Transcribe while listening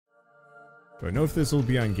Do I know if this will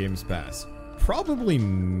be on Games Pass? Probably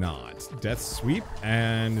not. Death Sweep,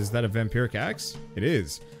 and is that a Vampiric Axe? It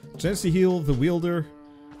is. Chance to heal the wielder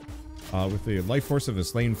with the life force of a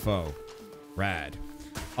slain foe. Rad.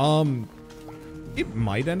 It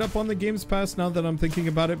might end up on the Games Pass now that I'm thinking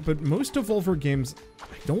about it, but most Devolver games,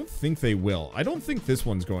 I don't think they will. I don't think this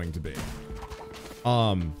one's going to be.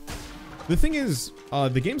 The thing is,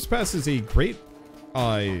 the Games Pass is a great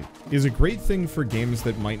thing for games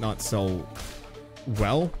that might not sell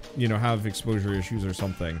well, you know, have exposure issues or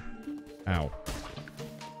something. Ow.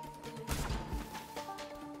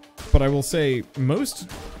 But I will say, most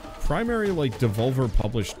primary, like, Devolver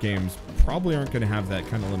published games probably aren't going to have that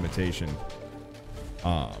kind of limitation.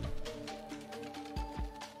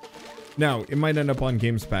 Now, it might end up on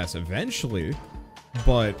Games Pass eventually,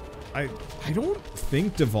 but I don't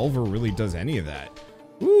think Devolver really does any of that.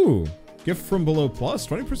 Ooh, gift from below plus,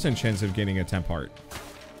 20% chance of gaining a temp heart.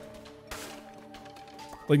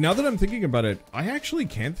 Like, now that I'm thinking about it, I actually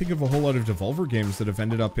can't think of a whole lot of Devolver games that have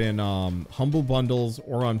ended up in Humble Bundles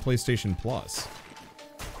or on PlayStation Plus.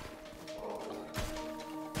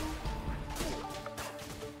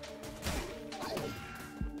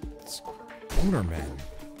 Man.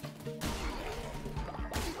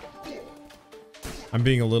 I'm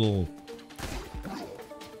being a little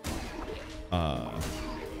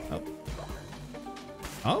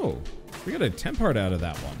oh, we got a temp heart out of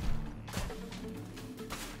that one.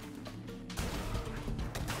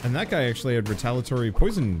 And that guy actually had retaliatory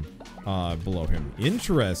poison below him.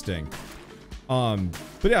 Interesting. But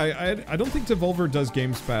yeah, I don't think Devolver does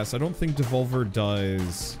Games Pass. I don't think Devolver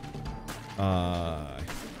does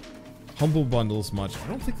Humble Bundles much. I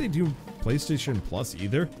don't think they do PlayStation Plus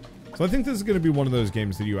either. So I think this is going to be one of those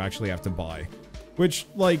games that you actually have to buy. Which,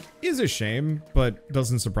 like, is a shame, but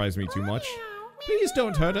doesn't surprise me too much. Please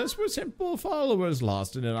don't hurt us. We're simple followers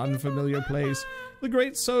lost in an unfamiliar place. The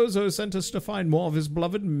great Sozo sent us to find more of his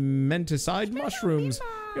beloved menticide mushrooms.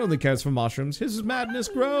 He only cares for mushrooms. His madness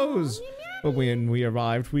grows. But when we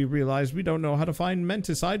arrived, we realized we don't know how to find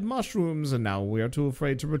menticide mushrooms, and now we are too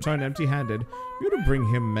afraid to return empty-handed. If you were to bring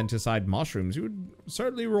him menticide mushrooms, he would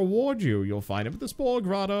certainly reward you. You'll find him at the Spore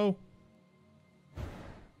Grotto.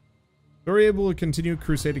 We were able to continue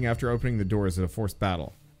crusading after opening the doors at a forced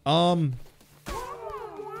battle. I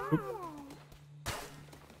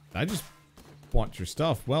just want your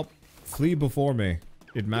stuff. Well, flee before me.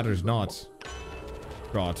 It matters not.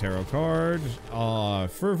 Draw a tarot card.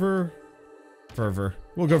 Fervor. Fervor.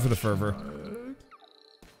 We'll go for the fervor.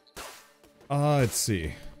 Let's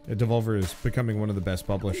see. Devolver is becoming one of the best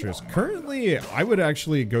publishers. Currently, I would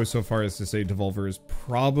actually go so far as to say Devolver is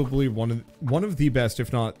probably one of the best,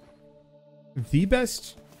 if not the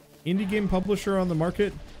best, indie game publisher on the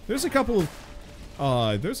market. There's a couple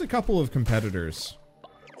of competitors.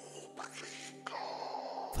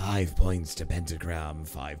 5 points to Pentagram,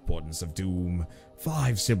 5 portents of doom.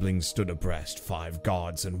 5 siblings stood abreast, 5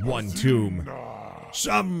 gods and 1 tomb.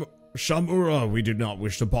 Shamura, we did not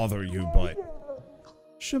wish to bother you, but...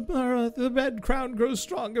 Shamura, the red crown grows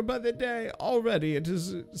stronger by the day. Already it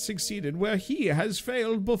has succeeded where he has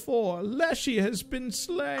failed before. Leshy has been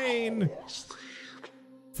slain.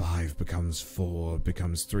 5 becomes 4,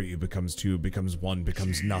 becomes 3, becomes 2, becomes 1,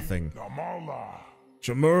 becomes nothing.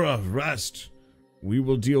 Shamura, rest. We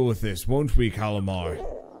will deal with this, won't we, Kalamar?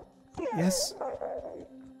 Yes.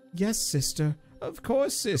 Yes, sister. Of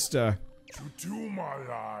course, sister.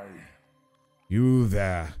 You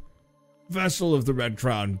there. Vessel of the Red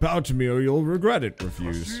Crown, bow to me or you'll regret it.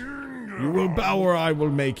 Refuse. You will bow or I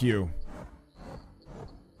will make you.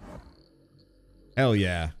 Hell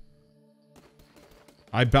yeah.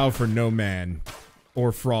 I bow for no man.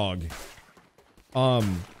 Or frog.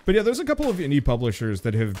 But yeah, there's a couple of indie publishers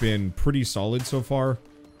that have been pretty solid so far.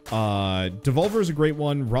 Devolver is a great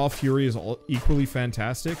one. Raw Fury is equally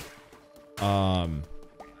fantastic. I'm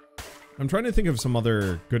trying to think of some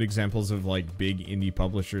other good examples of, like, big indie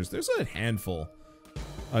publishers. There's a handful.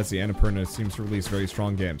 Let's see, Annapurna seems to release very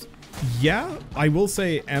strong games. Yeah, I will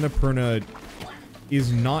say Annapurna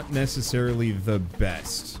is not necessarily the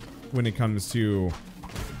best when it comes to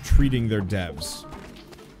treating their devs.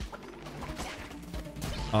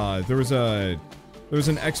 There was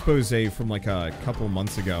an expose from like a couple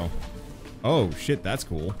months ago. Oh shit, that's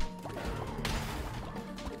cool.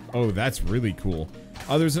 Oh, that's really cool.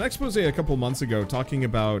 There's an expose a couple months ago talking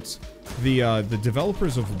about the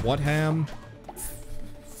developers of Whatham,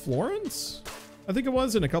 Florence, I think it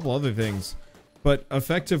was, and a couple other things. But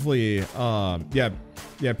effectively, yeah,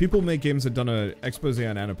 people make games that done an expose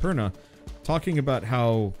on Annapurna, talking about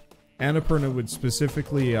how Annapurna would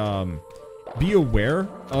specifically be aware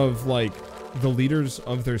of, like, the leaders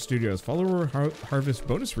of their studios follow or harvest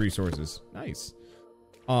bonus resources. Nice.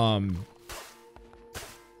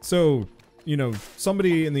 So, you know,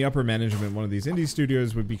 somebody in the upper management, one of these indie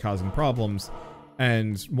studios, would be causing problems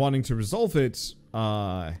and wanting to resolve it,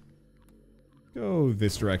 go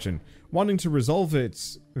this direction. Wanting to resolve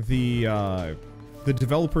it, the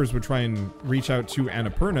developers would try and reach out to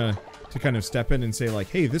Annapurna to kind of step in and say like,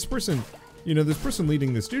 hey, this person, you know, this person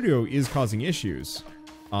leading the studio is causing issues.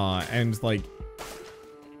 And like,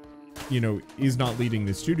 you know, is not leading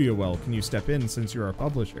the studio well. Can you step in since you're a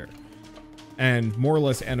publisher? And more or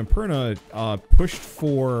less Annapurna pushed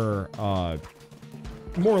for,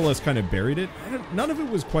 more or less kind of buried it. None of it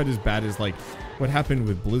was quite as bad as like what happened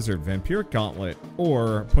with Blizzard, Vampiric Gauntlet,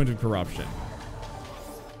 or Point of Corruption.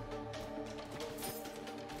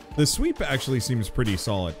 The sweep actually seems pretty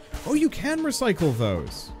solid. Oh, you can recycle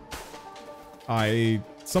those.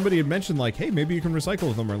 Somebody had mentioned like, hey, maybe you can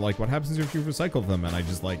recycle them, or like, what happens if you recycle them? And I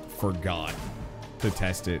just like forgot to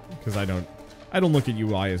test it because I don't look at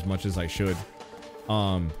UI as much as I should.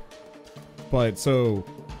 But so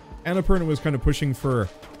Annapurna was kind of pushing for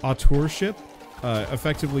authorship,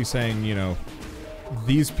 effectively saying, you know,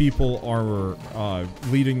 these people are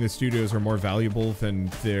leading the studios are more valuable than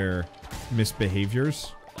their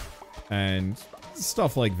misbehaviors and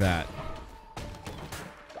stuff like that.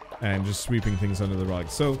 And just sweeping things under the rug.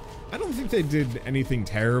 So I don't think they did anything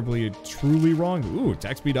terribly, truly wrong. Ooh,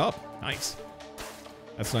 attack speed up. Nice.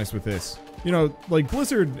 That's nice with this. You know, like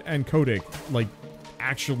Blizzard and Kotick, like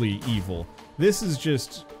actually evil. This is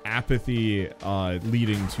just apathy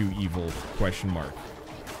leading to evil, question mark.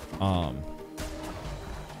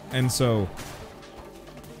 And so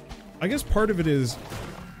I guess part of it is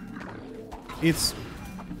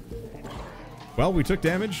well, we took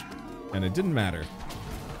damage and it didn't matter.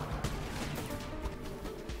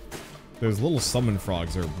 Those little summon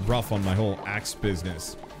frogs are rough on my whole axe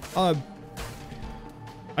business. I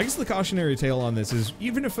guess the cautionary tale on this is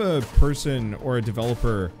even if a person or a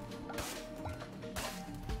developer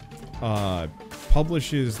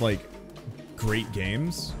publishes like great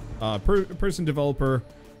games, person, developer,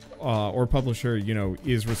 or publisher, you know,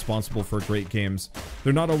 is responsible for great games.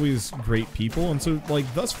 They're not always great people, and so like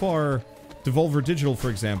thus far, Devolver Digital,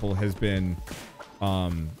 for example, has been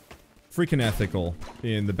freaking ethical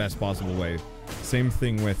in the best possible way. Same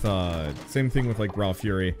thing with like Raw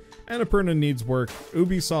Fury. Annapurna needs work.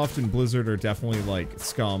 Ubisoft and Blizzard are definitely like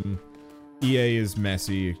scum. EA is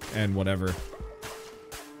messy and whatever.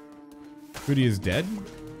 Hootie is dead?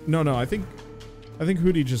 No, I think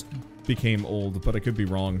Hootie just became old, but I could be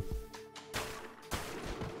wrong.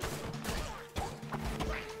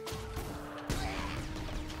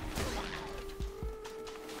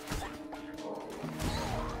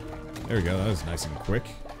 There we go, that was nice and quick.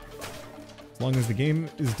 As long as the game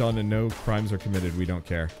is done and no crimes are committed, we don't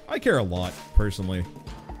care. I care a lot, personally.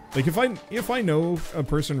 Like, if I know a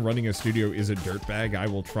person running a studio is a dirtbag, I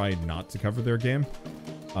will try not to cover their game.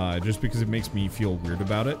 Just because it makes me feel weird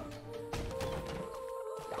about it.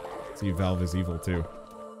 See, Valve is evil, too.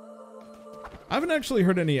 I haven't actually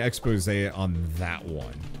heard any expose on that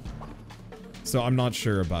one. So I'm not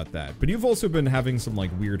sure about that. But you've also been having some,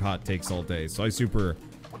 like, weird hot takes all day, so I super...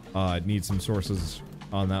 need some sources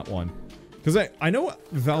on that one. Because I know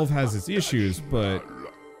Valve has its issues, but...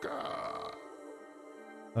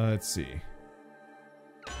 let's see.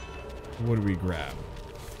 What do we grab?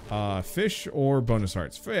 Fish or bonus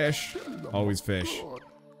hearts? Fish. Always fish.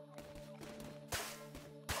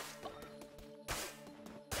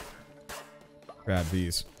 Grab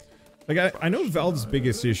these. Like, I know Valve's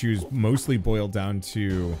biggest issues mostly boil down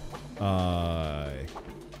to...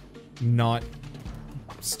 not...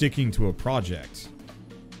 sticking to a project,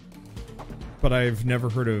 but I've never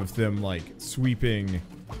heard of them like sweeping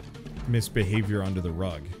misbehavior under the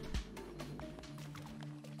rug.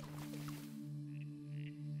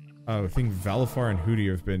 Oh, I think Valifar and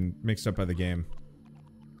Hootie have been mixed up by the game.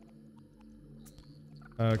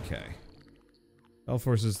 Okay. Valve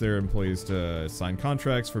forces their employees to sign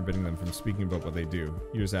contracts forbidding them from speaking about what they do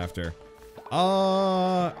years after.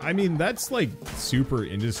 I mean, that's like super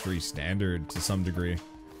industry standard to some degree.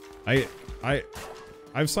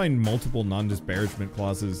 I've signed multiple non-disparagement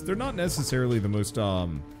clauses. They're not necessarily the most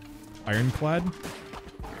ironclad.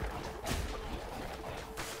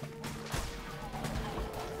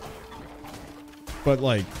 But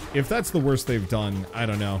like, if that's the worst they've done, I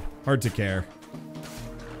don't know. Hard to care.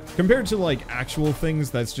 Compared to like actual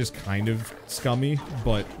things, that's just kind of scummy,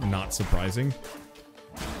 but not surprising.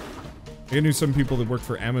 I knew some people that worked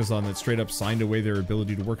for Amazon that straight up signed away their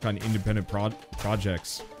ability to work on independent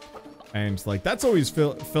projects And, like, that's always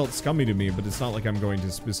felt scummy to me, but it's not like I'm going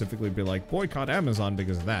to specifically be like, boycott Amazon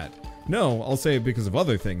because of that. No, I'll say it because of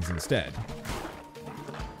other things instead.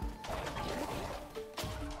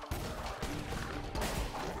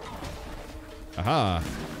 Aha.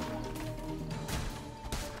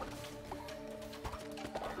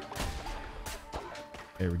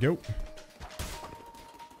 There we go.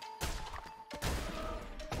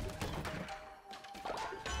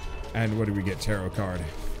 And what do we get? Tarot card.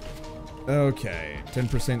 Okay,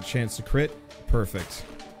 10% chance to crit. Perfect.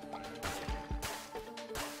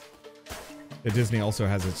 The Disney also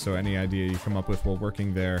has it, so any idea you come up with while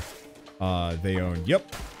working there, they own.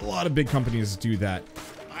 Yep, a lot of big companies do that.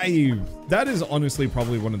 That is honestly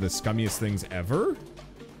probably one of the scummiest things ever.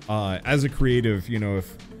 As a creative, you know,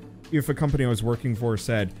 if a company I was working for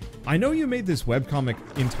said, I know you made this webcomic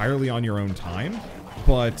entirely on your own time,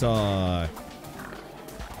 but,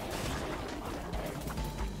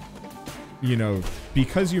 you know,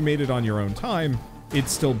 because you made it on your own time, it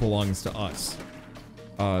still belongs to us.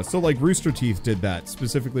 So like Rooster Teeth did that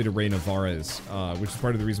specifically to Ray Navarez, which is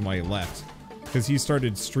part of the reason why he left. Because he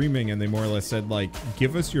started streaming and they more or less said, like,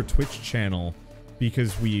 give us your Twitch channel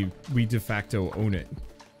because we de facto own it.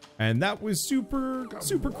 And that was super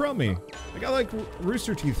crummy. Like, I like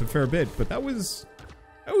Rooster Teeth a fair bit, but that was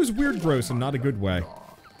weird gross in not a good way.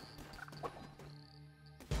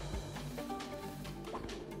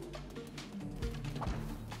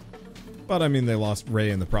 But I mean, they lost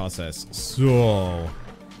Ray in the process, so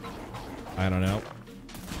I don't know.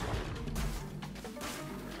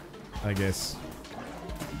 I guess.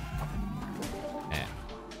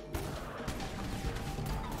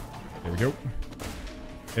 There we go.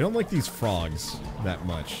 I don't like these frogs that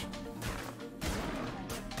much.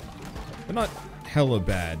 They're not hella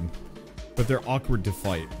bad, but they're awkward to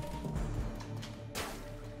fight.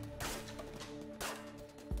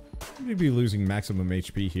 Maybe losing maximum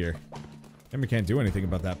HP here. And we can't do anything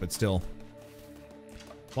about that, but still.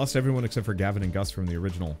 Lost everyone except for Gavin and Gus from the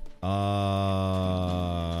original.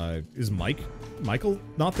 Is Michael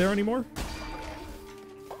not there anymore?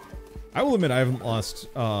 I will admit I haven't lost,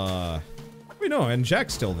 wait, no, and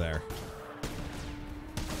Jack's still there.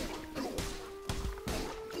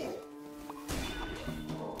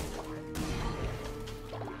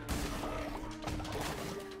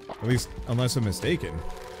 At least, unless I'm mistaken.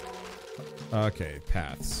 Okay,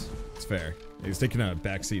 paths. It's fair. He's taking a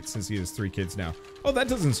backseat since he has 3 kids now. Oh, that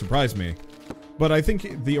doesn't surprise me. But I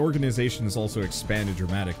think the organization has also expanded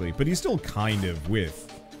dramatically, but he's still kind of with.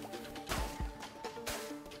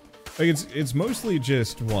 Like, it's mostly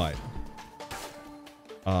just, what?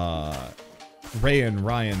 Ray and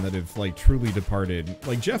Ryan that have, like, truly departed.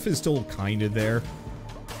 Like, Jeff is still kind of there.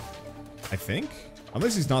 I think?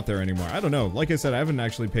 Unless he's not there anymore. I don't know. Like I said, I haven't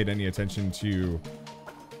actually paid any attention to,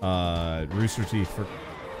 Rooster Teeth for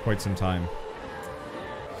quite some time.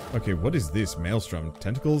 Okay, what is this? Maelstrom.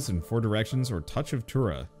 Tentacles in 4 directions or Touch of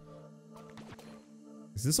Tura.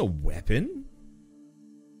 Is this a weapon?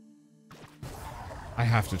 I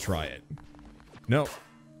have to try it. No.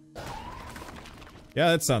 Yeah,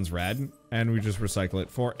 that sounds rad. And we just recycle it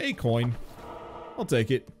for a coin. I'll take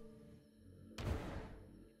it.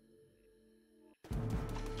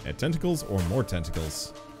 Yeah, tentacles or more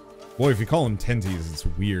tentacles. Boy, if you call them tenties, it's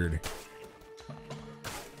weird.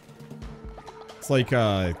 It's like,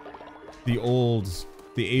 the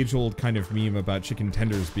age-old kind of meme about chicken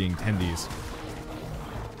tenders being tendies.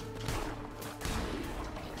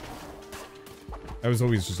 That was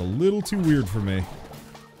always just a little too weird for me.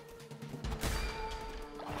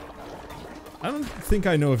 I don't think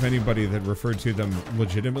I know of anybody that referred to them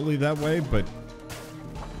legitimately that way, but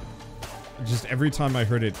just every time I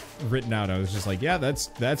heard it written out, I was just like, yeah, that's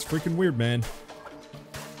freaking weird, man.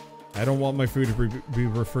 I don't want my food to be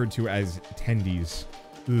referred to as tendies.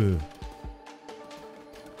 Ugh.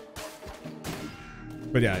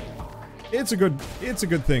 But yeah, it's a good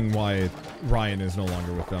thing why Ryan is no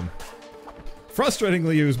longer with them.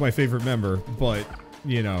 Frustratingly, he was my favorite member, but,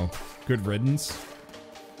 you know, good riddance.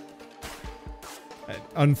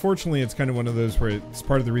 Unfortunately, it's kind of one of those where it's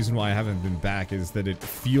part of the reason why I haven't been back is that it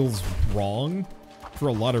feels wrong for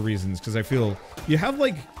a lot of reasons, because I feel you have,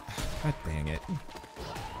 like, god dang it.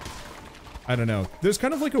 I don't know. There's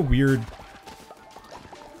kind of like a weird,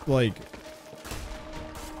 like,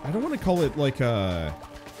 I don't want to call it like a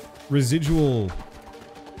residual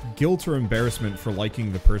guilt or embarrassment for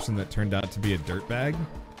liking the person that turned out to be a dirtbag.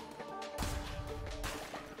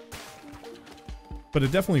 But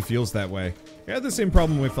it definitely feels that way. I had the same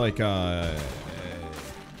problem with, like,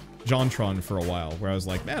 JonTron for a while, where I was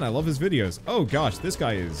like, man, I love his videos. Oh gosh, this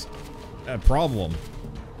guy is a problem.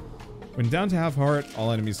 When down to half heart,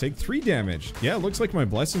 all enemies take 3 damage. Yeah, it looks like my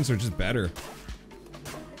blessings are just better.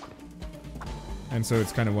 And so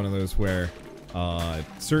it's kind of one of those where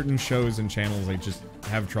certain shows and channels I just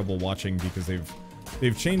have trouble watching because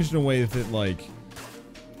they've changed in a way that, like,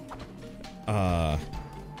 I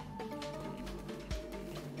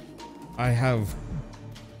have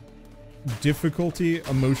difficulty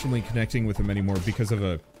emotionally connecting with them anymore because of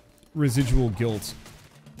a residual guilt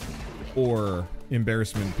or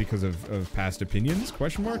embarrassment because of past opinions,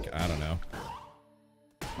 question mark? I don't know.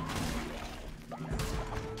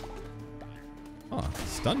 Huh,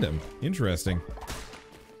 stunned him. Interesting.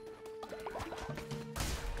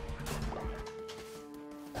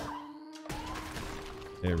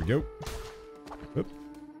 There we go. Oop.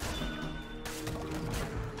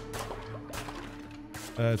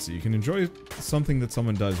 Let's see, you can enjoy something that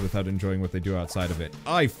someone does without enjoying what they do outside of it.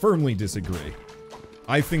 I firmly disagree.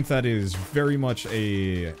 I think that is very much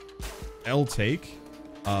a L take,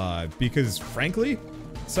 because frankly,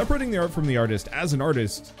 separating the art from the artist, as an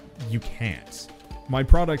artist, you can't. My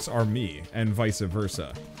products are me, and vice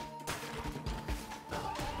versa.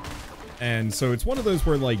 And so it's one of those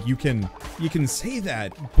where, like, you can say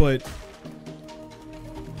that, but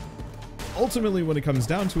ultimately when it comes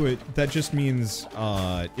down to it, that just means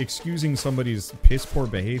excusing somebody's piss poor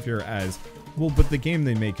behavior as, well, but the game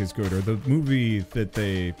they make is good, or the movie that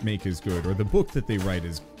they make is good, or the book that they write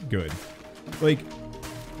is good. Like,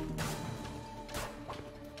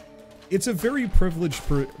 it's a very privileged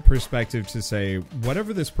perspective to say,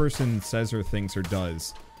 whatever this person says or thinks or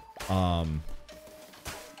does,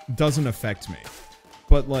 doesn't affect me.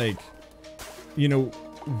 But, like, you know,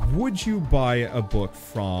 would you buy a book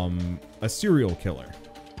from a serial killer?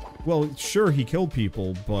 Well, sure, he killed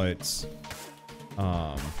people, but,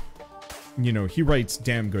 you know, he writes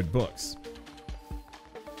damn good books.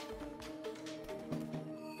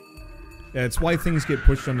 Yeah, it's why things get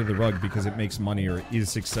pushed under the rug, because it makes money or is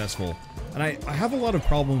successful. And I have a lot of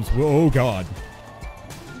problems with... Oh, God.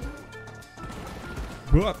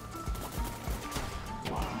 Whoop.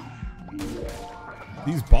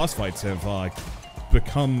 These boss fights have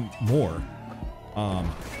become more.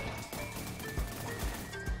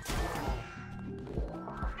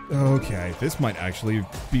 Okay, this might actually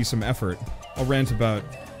be some effort. I'll rant about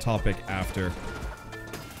topic after.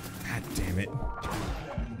 God damn it.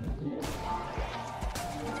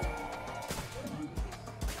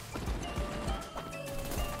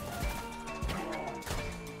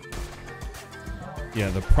 Yeah,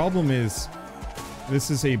 the problem is, this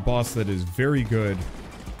is a boss that is very good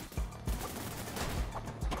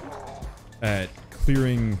at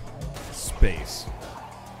clearing space.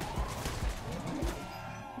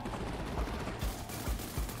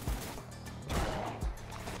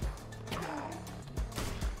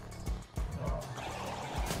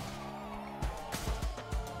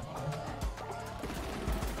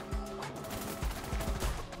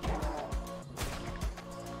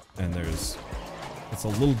 And it's a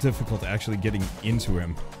little difficult actually getting into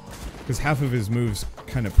him, because half of his moves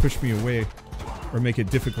kind of push me away or make it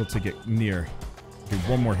difficult to get near. Okay,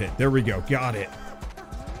 one more hit. There we go. Got it.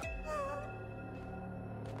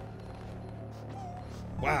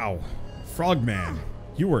 Wow. Frogman,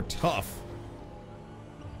 you were tough.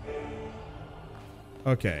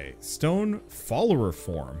 Okay, stone follower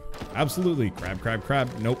form. Absolutely. Crab, crab, crab.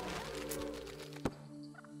 Nope.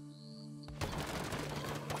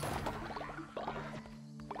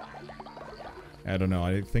 I don't know.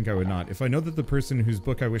 I think I would not. If I know that the person whose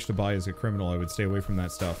book I wish to buy is a criminal, I would stay away from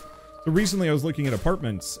that stuff. So recently I was looking at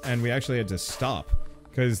apartments, and we actually had to stop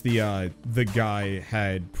because the guy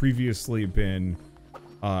had previously been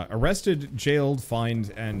arrested, jailed,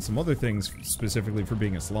 fined, and some other things specifically for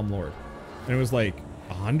being a slumlord. And it was like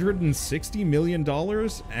 $160 million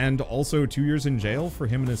and also 2 years in jail for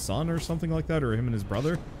him and his son or something like that, or him and his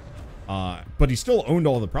brother. But he still owned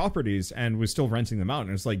all the properties and was still renting them out.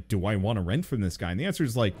 And it's like, do I want to rent from this guy? And the answer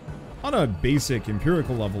is like, on a basic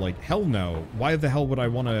empirical level, like, hell no. Why the hell would I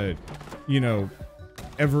want to, you know,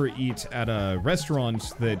 ever eat at a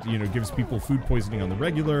restaurant that, you know, gives people food poisoning on the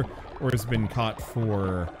regular or has been caught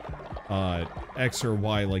for X or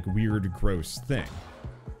Y, like, weird, gross thing.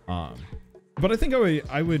 But I think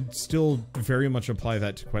I would still very much apply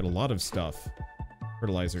that to quite a lot of stuff.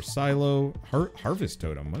 Fertilizer silo, harvest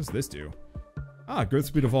totem. What does this do? Ah, growth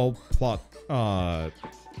speed of all plots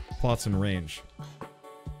in range.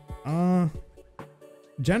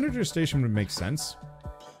 Janitor station would make sense.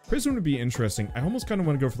 Prison would be interesting. I almost kind of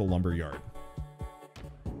want to go for the lumber yard.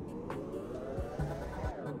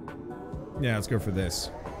 Yeah, let's go for this.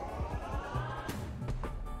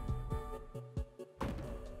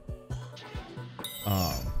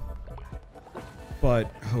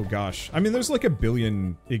 Oh gosh. I mean, there's like a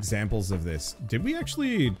billion examples of this. Did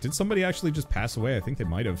somebody actually just pass away? I think they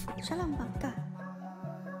might have.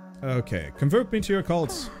 Okay, convert me to your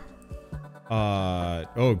cult.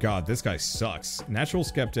 Oh god, this guy sucks. Natural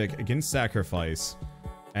skeptic, against sacrifice,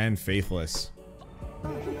 and faithless.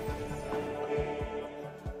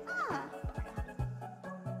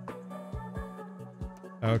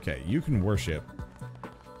 Okay, you can worship.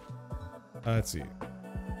 Let's see.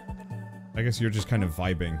 I guess you're just kind of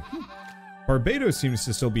vibing. Barbados seems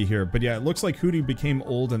to still be here, but yeah, it looks like Hootie became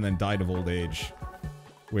old and then died of old age.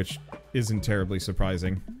 Which isn't terribly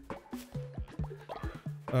surprising.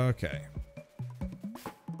 Okay.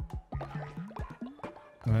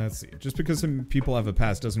 Let's see. Just because some people have a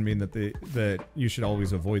past doesn't mean that you should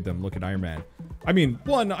always avoid them. Look at Iron Man. I mean,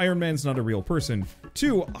 one, Iron Man's not a real person.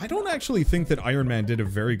 Two, I don't actually think that Iron Man did a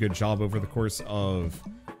very good job over the course of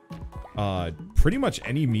pretty much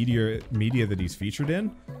any media that he's featured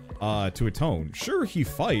in to atone. Sure, he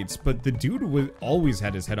fights, but the dude always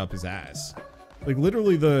had his head up his ass. Like,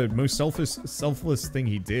 literally the most selfless thing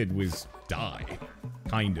he did was die.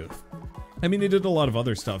 Kind of. I mean, he did a lot of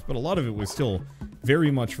other stuff, but a lot of it was still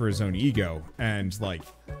very much for his own ego, and, like,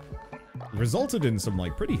 resulted in some,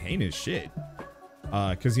 like, pretty heinous shit.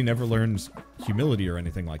 Because he never learned humility or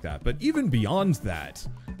anything like that. But even beyond that...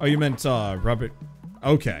 Oh, you meant, Robert...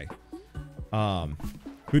 Okay.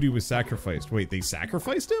 Hootie was sacrificed. Wait, they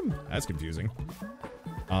sacrificed him? That's confusing.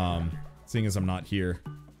 Seeing as I'm not here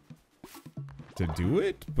to do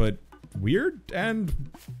it, but weird and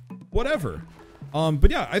whatever.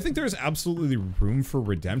 But yeah, I think there's absolutely room for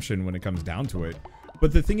redemption when it comes down to it.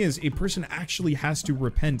 But the thing is, a person actually has to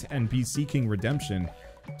repent and be seeking redemption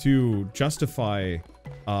to justify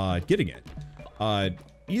getting it.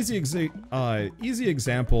 Easy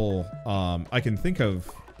example I can think of.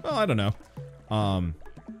 Well, I don't know.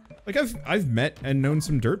 Like I've met and known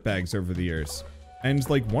some dirtbags over the years, and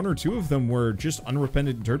like one or two of them were just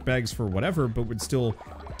unrepentant dirtbags for whatever, but would still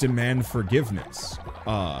demand forgiveness.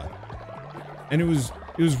 And it was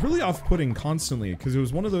really off-putting constantly, because it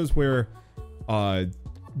was one of those where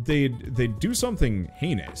they'd do something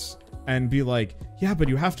heinous and be like, yeah, but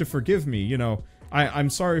you have to forgive me, you know, I'm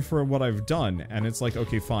sorry for what I've done. And it's like,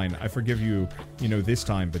 okay, fine, I forgive you, you know, this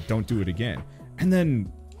time, but don't do it again. And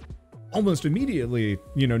then almost immediately,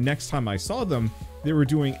 you know, next time I saw them, they were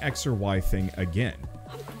doing X or Y thing again.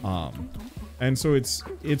 And so it's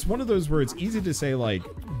one of those where it's easy to say, like,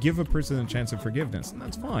 give a person a chance of forgiveness, and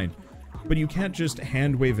that's fine. But you can't just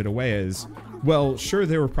hand wave it away as, well, sure,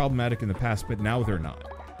 they were problematic in the past, but now they're not.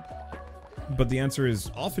 But the answer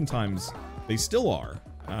is, oftentimes, they still are.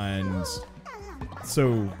 And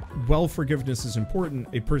so, while forgiveness is important,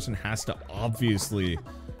 a person has to obviously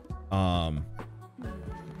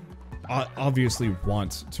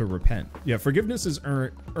want to repent. Yeah, forgiveness is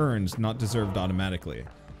earned, not deserved automatically,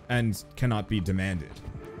 and cannot be demanded.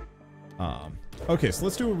 Okay, so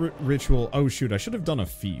let's do a ritual. Oh shoot, I should have done a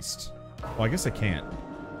feast. Well, I guess I can't.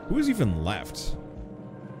 Who is even left?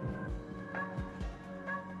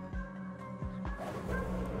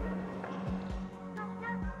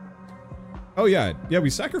 Oh yeah, we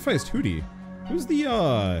sacrificed Hootie. Who's the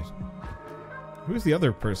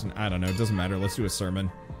other person? I don't know, it doesn't matter. Let's do a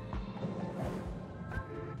sermon.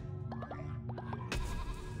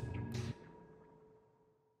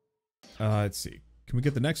 Let's see. Can we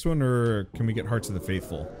get the next one, or can we get Hearts of the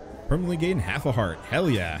Faithful? Permanently gain half a heart. Hell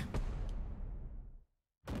yeah.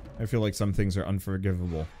 I feel like some things are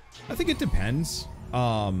unforgivable. I think it depends.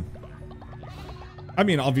 I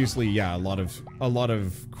mean, obviously, yeah, a lot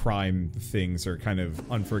of crime things are kind of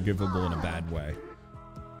unforgivable in a bad way.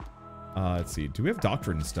 Let's see. Do we have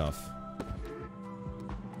doctrine stuff?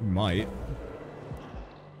 We might.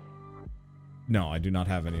 No, I do not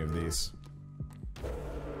have any of these.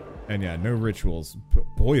 And yeah, no rituals.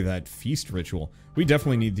 Boy, that feast ritual. We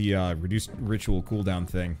definitely need the reduced ritual cooldown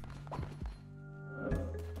thing.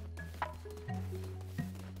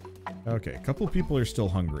 Okay, a couple people are still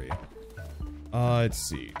hungry. Let's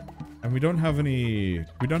see. And we don't have any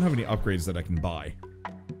upgrades that I can buy.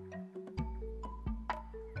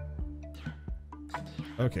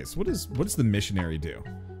 Okay, so what does the missionary do?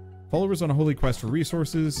 Followers on a holy quest for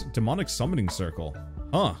resources, demonic summoning circle.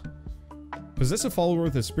 Huh. Possess a follower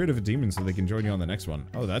with the spirit of a demon so they can join you on the next one.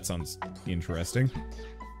 Oh, that sounds interesting.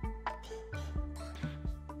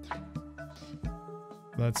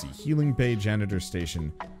 Let's see. Healing Bay Janitor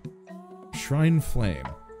Station. Shrine Flame.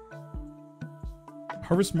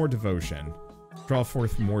 Harvest more devotion. Draw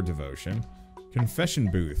forth more devotion.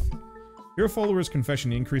 Confession Booth. Your followers'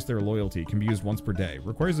 confession to increase their loyalty. Can be used once per day.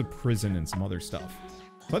 Requires a prison and some other stuff.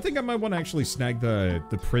 So I think I might want to actually snag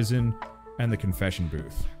the prison And the confession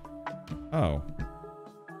booth. Oh.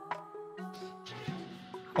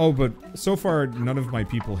 Oh, but so far, none of my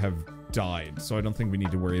people have died, so I don't think we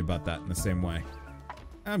need to worry about that in the same way.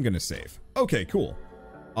 I'm gonna save. Okay, cool.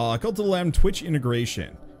 Cult of the Lamb Twitch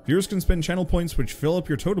integration. Viewers can spend channel points which fill up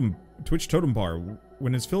your Twitch totem bar.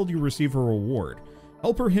 When it's filled, you receive a reward.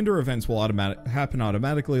 Help or hinder events will happen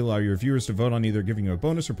automatically, allow your viewers to vote on either giving you a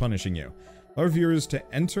bonus or punishing you. Allow viewers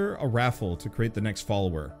to enter a raffle to create the next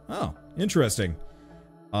follower. Oh, interesting.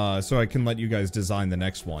 So I can let you guys design the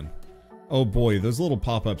next one. Oh boy, those little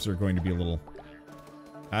pop-ups are going to be a little...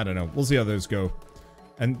 I don't know. We'll see how those go.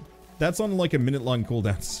 And that's on like a minute-long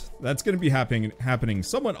cooldown. That's going to be happening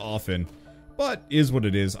somewhat often, but is what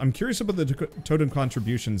it is. I'm curious about the totem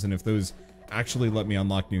contributions and if those actually let me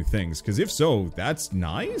unlock new things, because if so, that's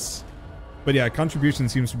nice. But yeah, contribution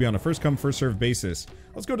seems to be on a first-come, first-served basis.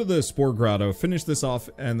 Let's go to the Spore Grotto, finish this off,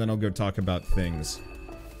 and then I'll go talk about things.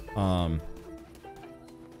 Hi.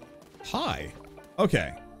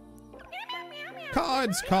 Okay.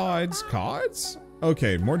 Cards.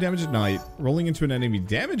 Okay, more damage at night. Rolling into an enemy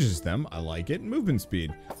damages them. I like it. Movement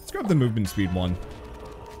speed. Let's grab the movement speed one.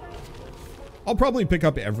 I'll probably pick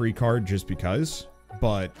up every card just because,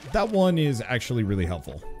 but that one is actually really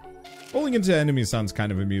helpful. Rolling into enemies sounds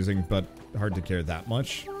kind of amusing, but hard to care that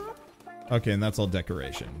much. Okay, and that's all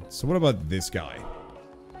decoration. So what about this guy?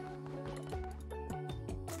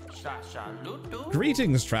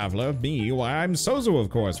 Greetings, traveler. Me, why, I'm Sozo,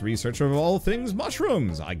 of course, researcher of all things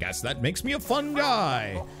mushrooms. I guess that makes me a fun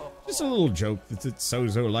guy. Just a little joke that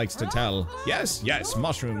Sozo likes to tell. Yes,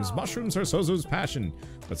 mushrooms. Mushrooms are Sozo's passion.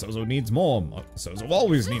 But Sozo needs more. Sozo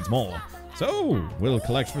always needs more. So, we'll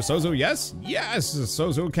collect for Sozo, yes? Yes,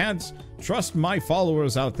 Sozo can't trust my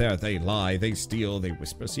followers out there. They lie, they steal, they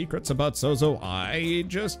whisper secrets about Sozo. I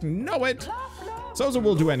just know it. Sozo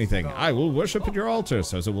will do anything. I will worship at your altar.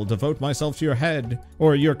 Sozo will devote myself to your head,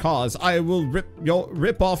 or your cause. I will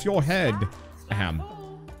rip off your head. Ahem.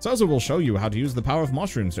 Sozo will show you how to use the power of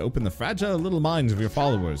mushrooms to open the fragile little minds of your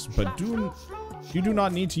followers, but you do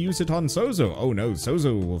not need to use it on Sozo. Oh no,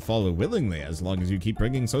 Sozo will follow willingly as long as you keep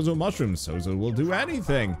bringing Sozo mushrooms. Sozo will do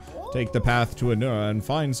anything. Take the path to Anura and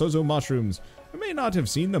find Sozo mushrooms. You may not have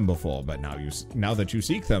seen them before, but now that you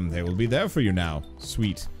seek them, they will be there for you now.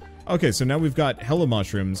 Sweet. Okay, so now we've got hella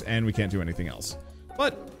mushrooms, and we can't do anything else.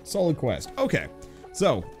 But, solid quest. Okay,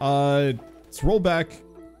 so, let's roll back.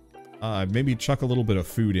 Maybe chuck a little bit of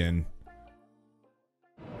food in.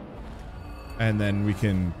 And then we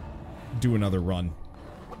can do another run.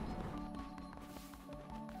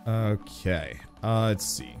 Okay, let's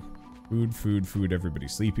see. Food,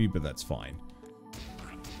 everybody's sleepy, but that's fine.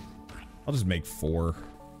 I'll just make 4.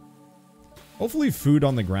 Hopefully food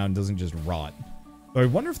on the ground doesn't just rot. Though I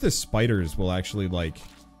wonder if the spiders will actually, like,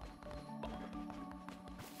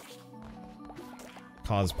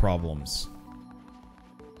 cause problems.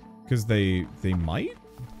 Because they might?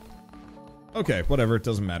 Okay, whatever, it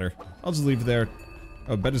doesn't matter. I'll just leave it there.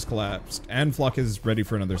 Oh, bed is collapsed, and Flock is ready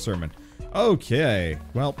for another sermon. Okay,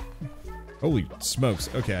 well, holy smokes.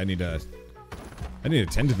 Okay, I need to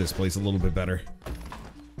tend to this place a little bit better.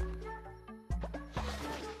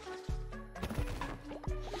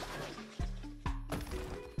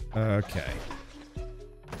 Okay.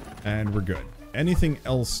 And we're good. Anything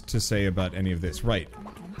else to say about any of this? Right.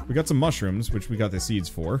 We got some mushrooms, which we got the seeds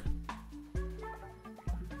for.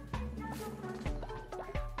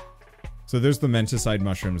 So there's the menticide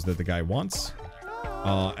mushrooms that the guy wants.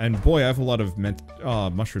 And boy, I have a lot of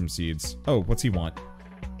mushroom seeds. Oh, what's he want?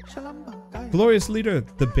 Glorious leader,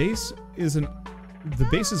 the base is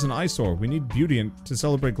an eyesore. We need beauty to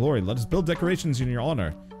celebrate glory. Let us build decorations in your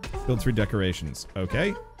honor. Build 3 decorations.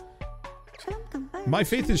 Okay. My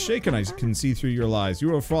faith is shaken. I can see through your lies.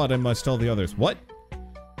 You are a fraud. I must tell the others. What?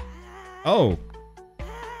 Oh.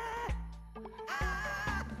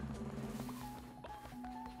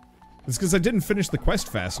 It's because I didn't finish the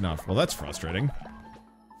quest fast enough. Well, that's frustrating.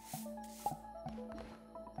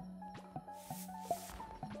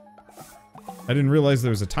 I didn't realize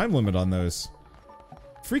there was a time limit on those.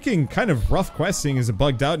 Freaking kind of rough quest seeing as it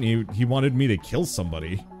bugged out and he wanted me to kill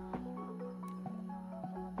somebody.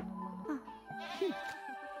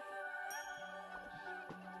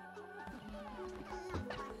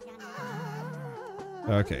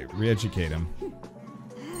 Okay, re-educate him.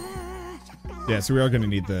 Yeah, so we are going to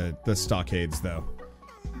need the stockades, though.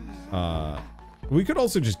 We could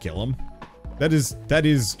also just kill him. That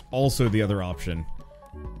is also the other option.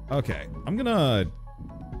 Okay, I'm gonna...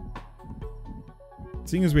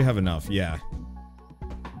 Seeing as we have enough, yeah.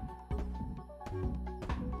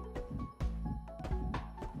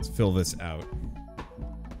 Let's fill this out.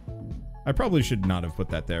 I probably should not have put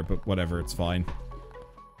that there, but whatever, it's fine.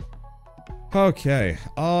 Okay,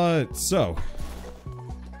 so.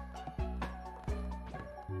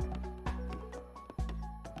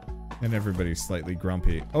 And everybody's slightly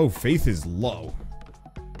grumpy. Oh, faith is low.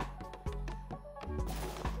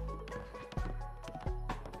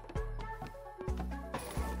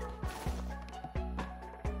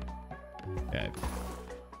 Yeah.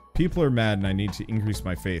 People are mad and I need to increase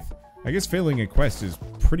my faith. I guess failing a quest is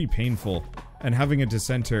pretty painful, and having a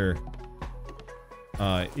dissenter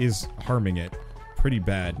is harming it pretty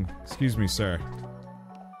bad. Excuse me, sir.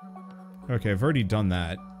 Okay, I've already done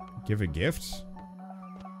that. Give a gift?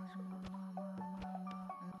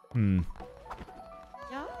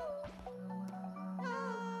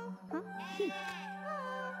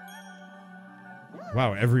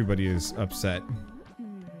 Wow, everybody is upset.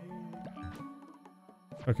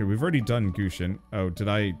 Okay, we've already done Gushin. Oh, did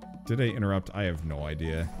I interrupt? I have no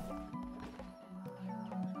idea.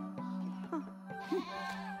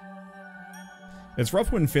 It's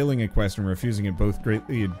rough when failing a quest and refusing it both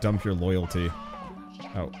greatly dump your loyalty.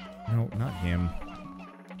 Oh, no, not him.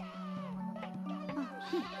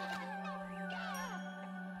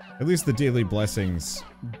 At least the daily blessings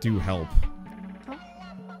do help.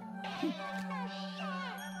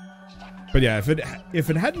 But yeah, if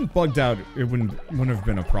it hadn't bugged out, it wouldn't have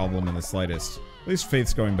been a problem in the slightest. At least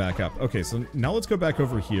faith's going back up. Okay, so now let's go back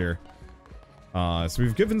over here. So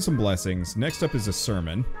we've given some blessings. Next up is a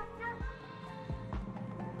sermon.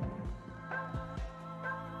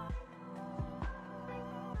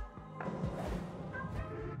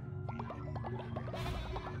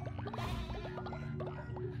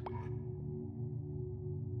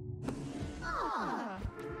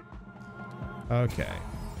 Okay.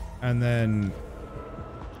 And then...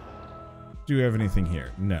 do we have anything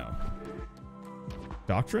here? No.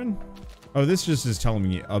 Doctrine? Oh, this just is telling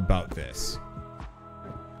me about this.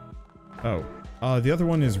 Oh. The other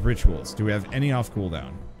one is rituals. Do we have any off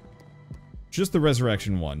cooldown? Just the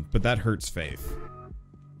resurrection one, but that hurts faith.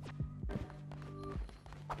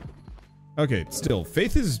 Okay, still.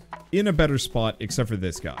 Faith is in a better spot, except for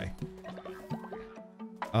this guy.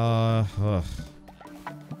 Oh.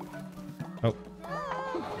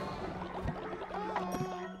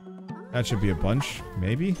 That should be a bunch,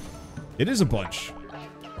 maybe? It is a bunch.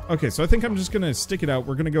 Okay, so I think I'm just gonna stick it out.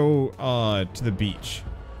 We're gonna go, to the beach.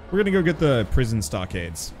 We're gonna go get the prison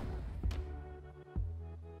stockades.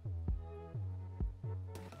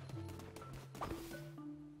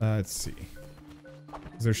 Let's see.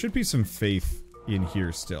 There should be some faith in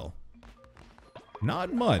here still.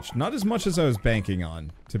 Not much. Not as much as I was banking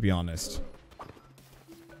on, to be honest.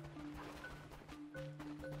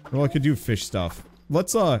 Well, I could do fish stuff.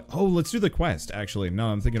 Let's, let's do the quest, actually. No,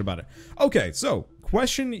 I'm thinking about it. Okay, so,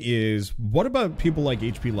 question is, what about people like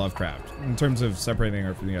H.P. Lovecraft, in terms of separating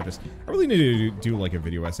art from the artist? I really need to do, like, a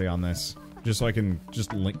video essay on this, just so I can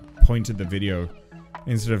just point to the video,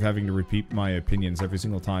 instead of having to repeat my opinions every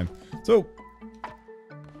single time. So,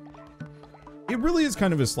 it really is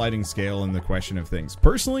kind of a sliding scale in the question of things.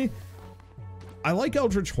 Personally, I like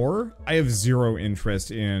Eldritch Horror. I have zero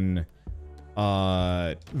interest in...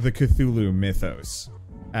 the Cthulhu mythos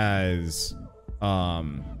as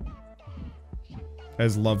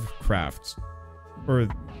Lovecraft, or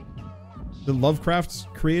the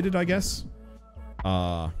Lovecraft created, I guess.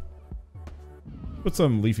 Put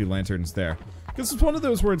some leafy lanterns there, because it's one of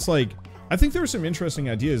those where it's like, I think there are some interesting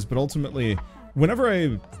ideas, but ultimately, whenever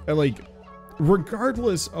I like,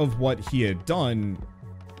 regardless of what he had done,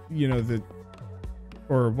 you know,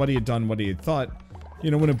 what he had done, what he had thought, you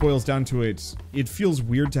know, when it boils down to it, it feels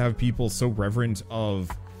weird to have people so reverent of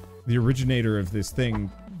the originator of this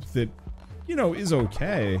thing that, you know, is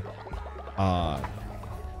okay. But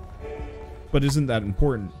isn't that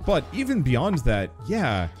important. But even beyond that,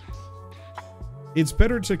 yeah, it's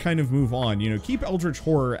better to kind of move on. You know, keep Eldritch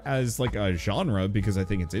Horror as, like, a genre, because I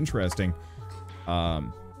think it's interesting.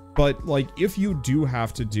 But, like, if you do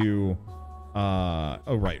have to do... oh,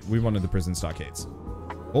 right, we wanted the prison stockades.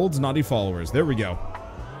 Old naughty followers. There we go.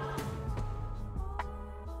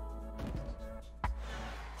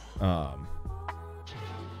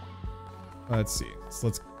 Let's see. So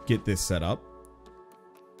let's get this set up.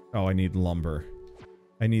 Oh, I need lumber.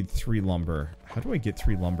 I need 3 lumber. How do I get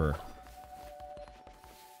 3 lumber?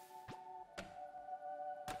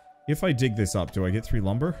 If I dig this up, do I get 3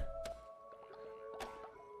 lumber?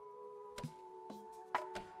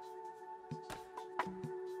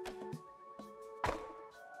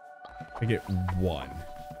 I get 1.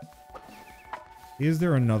 Is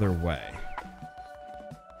there another way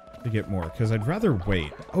to get more? Because I'd rather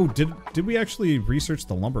wait. Oh, did we actually research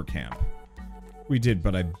the lumber camp? We did,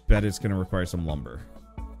 but I bet it's going to require some lumber.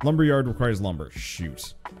 Lumberyard requires lumber.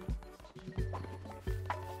 Shoot.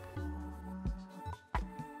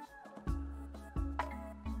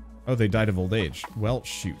 Oh, they died of old age. Well,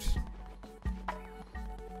 shoot.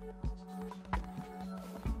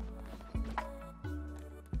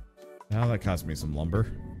 Now that cost me some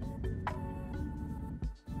lumber.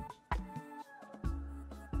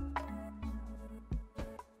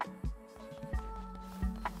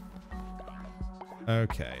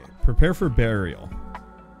 Okay. Prepare for burial.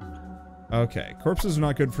 Okay. Corpses are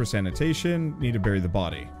not good for sanitation. Need to bury the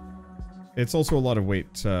body. It's also a lot of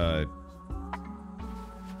weight to...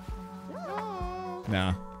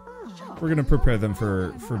 Nah. We're gonna prepare them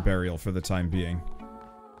for burial for the time being.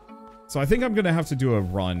 So I think I'm gonna have to do a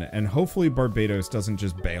run, and hopefully Barbados doesn't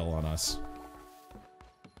just bail on us.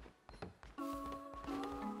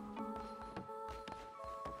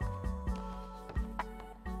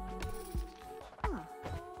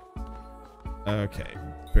 Okay,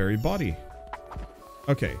 bury body.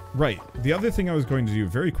 Okay, right. The other thing I was going to do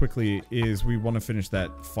very quickly is we want to finish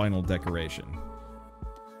that final decoration.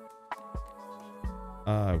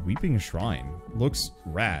 Weeping Shrine. Looks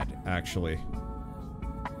rad, actually.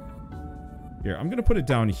 Here, I'm gonna put it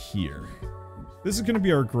down here. This is gonna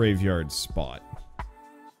be our graveyard spot.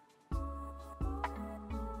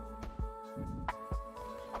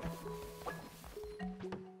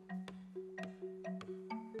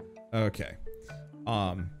 Okay.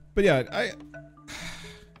 But yeah,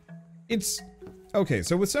 it's... Okay,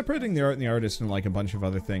 so with separating the art and the artist and, like, a bunch of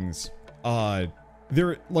other things,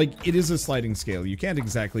 it is a sliding scale. You can't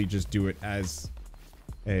exactly just do it as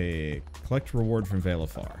a collect reward from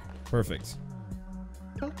Valafar. Perfect.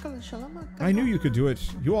 I knew you could do it.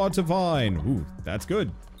 You are divine. Ooh, that's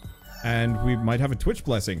good. And we might have a Twitch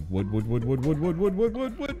blessing. Wood.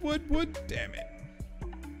 Damn it.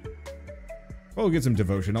 We'll get some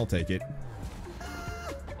devotion. I'll take it.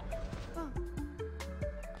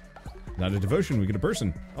 Not a devotion. We get a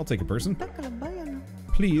person. I'll take a person.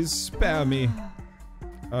 Please spare me.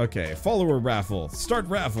 Okay, follower raffle. Start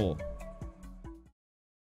raffle.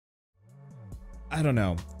 I don't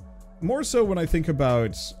know. More so when I think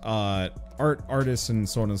about artists and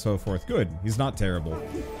so on and so forth. Good. He's not terrible.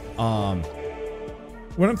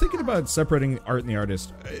 When I'm thinking about separating art and the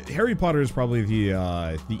artist, Harry Potter is probably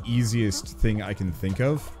the easiest thing I can think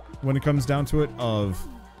of when it comes down to it. Of,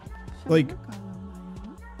 like,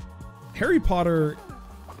 Harry Potter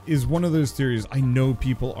is one of those theories I know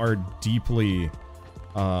people are deeply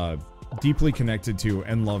connected to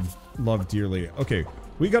and love dearly. Okay,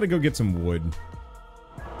 we gotta go get some wood.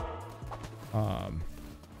 I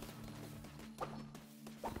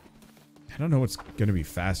don't know what's gonna be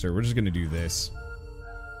faster. We're just gonna do this.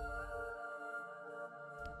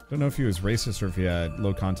 Don't know if he was racist or if he had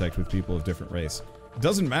low contact with people of different race.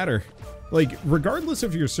 Doesn't matter. Like, regardless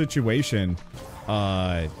of your situation,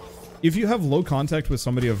 if you have low contact with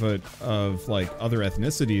somebody of like other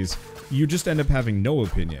ethnicities, you just end up having no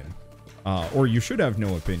opinion. Or you should have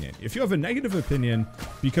no opinion. If you have a negative opinion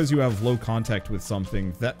because you have low contact with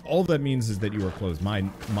something, that all that means is that you are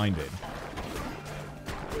closed-minded.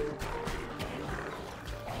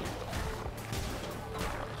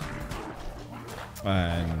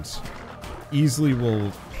 And easily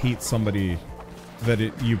will hate somebody that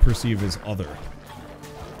you perceive as other.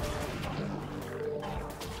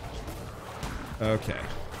 Okay.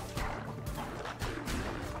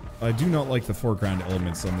 I do not like the foreground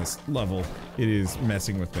elements on this level. It is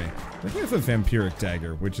messing with me. I think I have a vampiric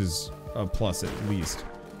dagger, which is a plus at least.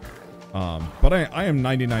 But I am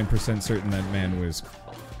 99% certain that man was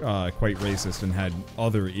quite racist and had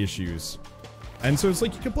other issues. And so it's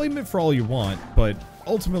like, you can blame it for all you want, but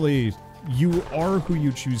ultimately, you are who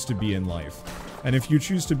you choose to be in life. And if you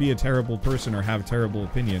choose to be a terrible person or have terrible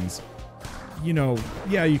opinions, you know,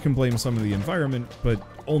 yeah, you can blame some of the environment, but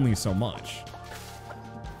only so much.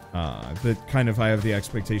 That kind of I have the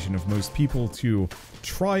expectation of most people to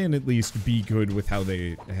try and at least be good with how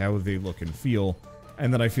they look and feel,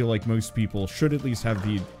 and that I feel like most people should at least have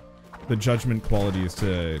the judgment qualities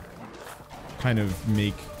to kind of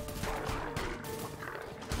make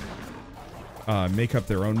up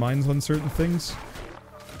their own minds on certain things.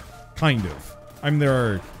 Kind of. I mean,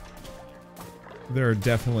 there are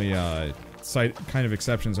definitely kind of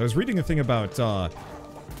exceptions. I was reading a thing about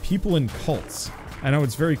people in cults. I know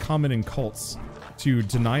it's very common in cults to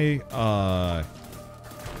deny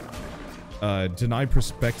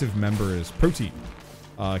prospective members protein.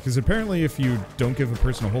 Because apparently if you don't give a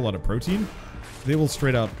person a whole lot of protein, they will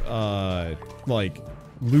straight up, like,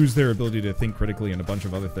 lose their ability to think critically and a bunch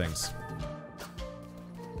of other things.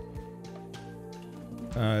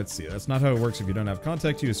 Let's see. That's not how it works. If you don't have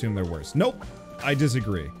context, you assume they're worse. Nope. I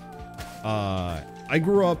disagree. I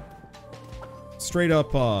grew up straight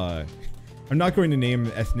up, I'm not going to name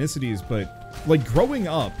ethnicities, but like growing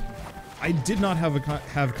up, I did not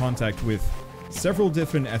have contact with several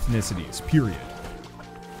different ethnicities, period.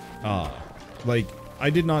 Like I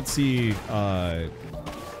did not see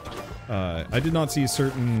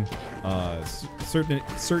certain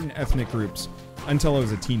ethnic groups until I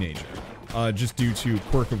was a teenager, just due to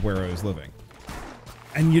quirk of where I was living.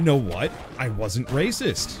 And you know what? I wasn't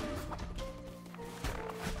racist.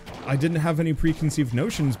 I didn't have any preconceived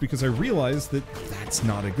notions because I realized that that's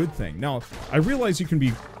not a good thing. Now, I realize you can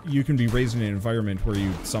be raised in an environment where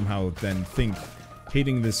you somehow then think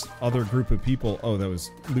hating this other group of people, oh, that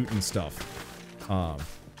was loot and stuff.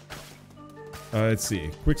 Let's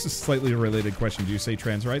see. Quick, slightly related question. Do you say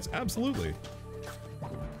trans rights? Absolutely.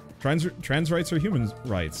 Trans rights are human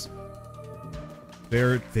rights. They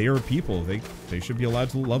are people. They should be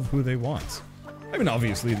allowed to love who they want. I mean,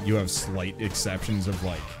 obviously, you have slight exceptions of,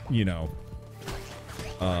 like, you know,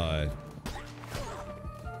 oh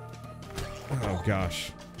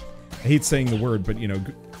gosh. I hate saying the word, but, you know,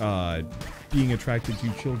 being attracted to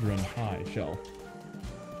children. Hi, Shell.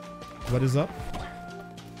 What is up?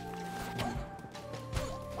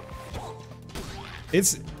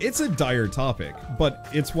 It's a dire topic, but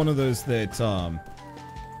it's one of those that,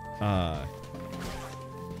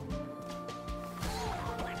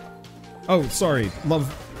 oh, sorry.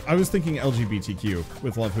 Love. I was thinking LGBTQ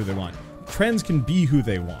with love who they want. Trans can be who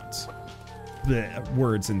they want. Blech,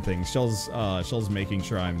 words and things. Shell's making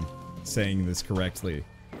sure I'm saying this correctly.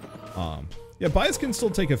 Yeah, bias can still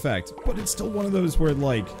take effect, but it's still one of those where,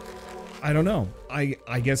 like, I don't know. I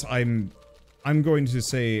guess I'm going to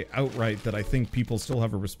say outright that I think people still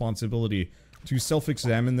have a responsibility to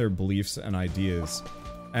self-examine their beliefs and ideas,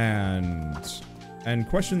 and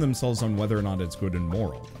question themselves on whether or not it's good and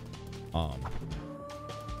moral.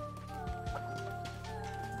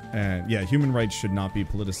 And yeah, human rights should not be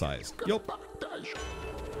politicized. Yup.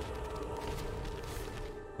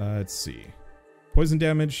 Let's see. Poison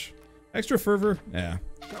damage. Extra fervor? Yeah.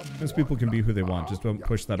 Trans people can be who they want, just don't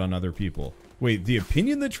push that on other people. Wait, the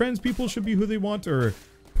opinion that trans people should be who they want, or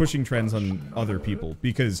pushing trends on other people?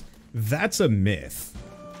 Because that's a myth.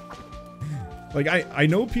 Like, I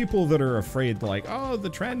know people that are afraid, like, oh, the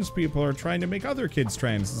trans people are trying to make other kids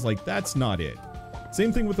trans. It's like, that's not it.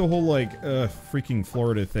 Same thing with the whole, like, freaking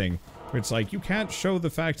Florida thing, where it's like, you can't show the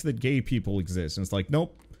fact that gay people exist. And it's like,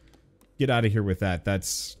 nope, get out of here with that.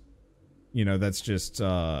 That's, you know, that's just,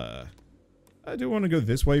 I do want to go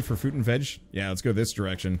this way for fruit and veg. Yeah, let's go this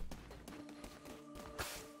direction.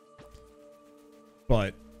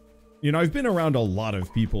 But, you know, I've been around a lot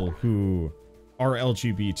of people who are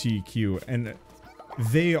LGBTQ, and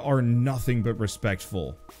they are nothing but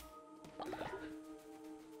respectful.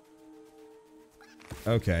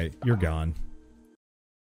 Okay, you're gone.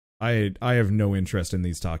 I have no interest in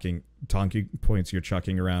these talking points you're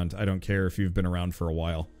chucking around. I don't care if you've been around for a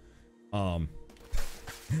while. But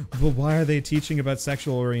why are they teaching about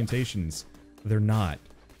sexual orientations? They're not.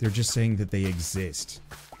 They're just saying that they exist.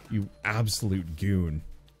 You absolute goon.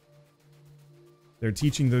 They're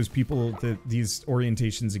teaching those people that these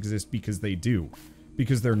orientations exist because they do.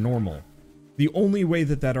 Because they're normal. The only way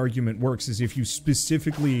that that argument works is if you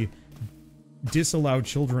specifically disallow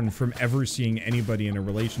children from ever seeing anybody in a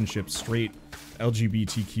relationship, straight,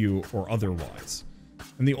 LGBTQ, or otherwise.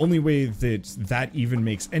 And the only way that that even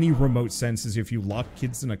makes any remote sense is if you lock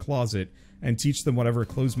kids in a closet and teach them whatever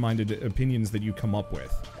closed-minded opinions that you come up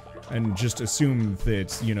with. And just assume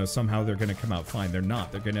that, you know, somehow they're gonna come out fine. They're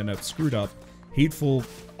not. They're gonna end up screwed up, hateful,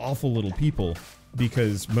 awful little people,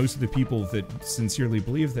 because most of the people that sincerely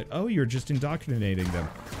believe that, oh, you're just indoctrinating them,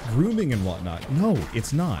 grooming and whatnot. No,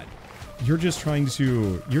 it's not. You're just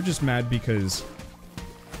you're just mad because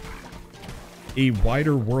a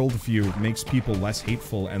wider worldview makes people less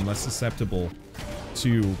hateful and less susceptible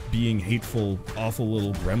to being hateful, awful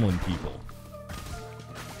little gremlin people.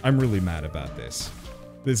 I'm really mad about this.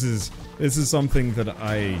 This is something that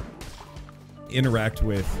I interact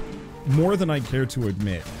with more than I care to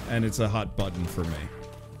admit, and it's a hot button for me.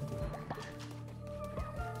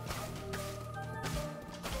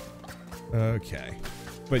 Okay.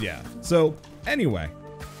 But yeah, so anyway,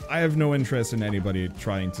 I have no interest in anybody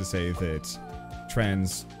trying to say that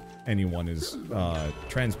trans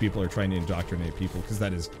people are trying to indoctrinate people, because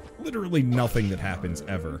that is literally nothing that happens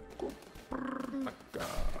ever.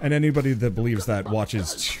 And anybody that believes that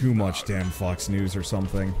watches too much damn Fox News or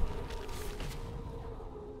something.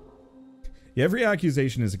 Yeah, every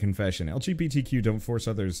accusation is a confession. LGBTQ don't force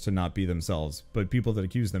others to not be themselves, but people that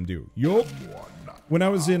accuse them do. Yup. When I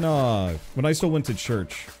was in, when I still went to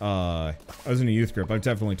church, I was in a youth group. I've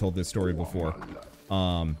definitely told this story before.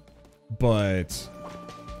 But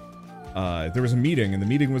there was a meeting, and the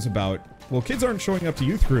meeting was about, well, kids aren't showing up to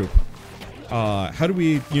youth group. How do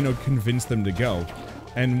we, you know, convince them to go?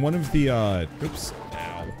 And one of the, oops,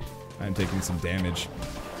 ow, I'm taking some damage.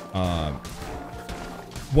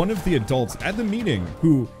 One of the adults at the meeting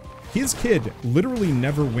who, his kid literally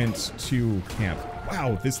never went to camp.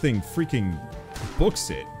 Wow, this thing freaking books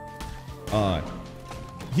it.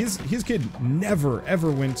 His kid never ever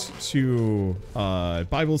went to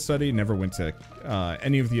Bible study, never went to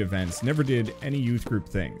any of the events, never did any youth group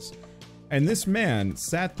things. And this man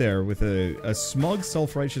sat there with a smug,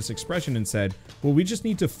 self-righteous expression and said, well, we just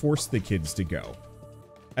need to force the kids to go.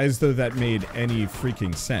 As though that made any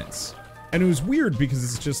freaking sense. And it was weird because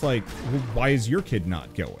it's just like, well, why is your kid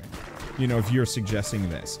not going? You know, if you're suggesting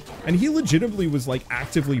this. And he legitimately was like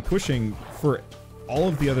actively pushing for all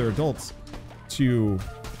of the other adults to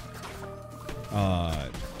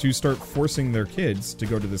start forcing their kids to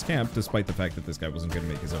go to this camp, despite the fact that this guy wasn't going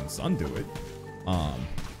to make his own son do it.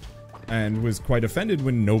 And was quite offended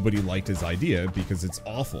when nobody liked his idea because it's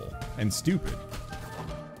awful and stupid.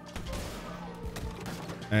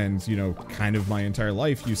 And, you know, kind of my entire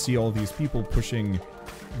life, you see all these people pushing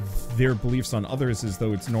their beliefs on others as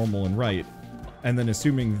though it's normal and right, and then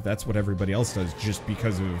assuming that's what everybody else does just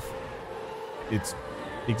because of its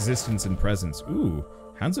existence and presence. Ooh,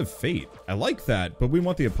 Hounds of Fate. I like that, but we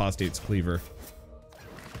want the Apostate's Cleaver.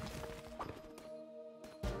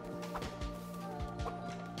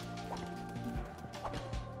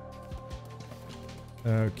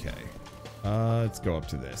 Okay. Let's go up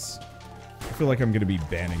to this. I feel like I'm going to be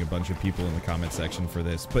banning a bunch of people in the comment section for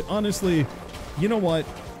this, but honestly, you know what?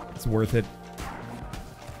 It's worth it.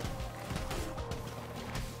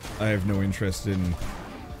 I have no interest in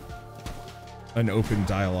an open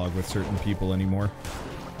dialogue with certain people anymore.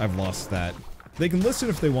 I've lost that. They can listen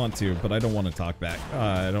if they want to, but I don't want to talk back.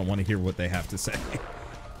 I don't want to hear what they have to say.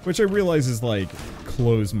 Which I realize is like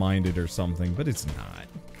close-minded or something, but it's not.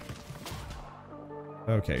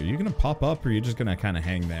 Okay, are you going to pop up or are you just going to kind of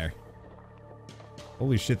hang there?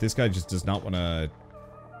 Holy shit, this guy just does not want to...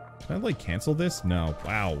 Can I, like, cancel this? No.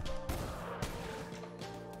 Wow.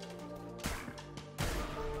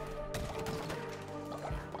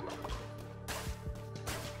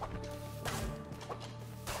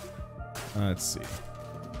 Let's see.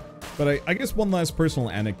 But I guess one last personal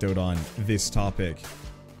anecdote on this topic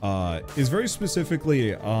is very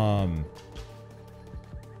specifically, what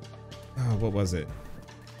was it?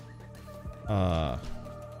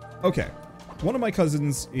 Okay. One of my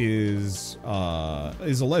cousins is a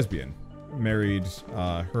lesbian. Married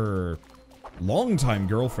her longtime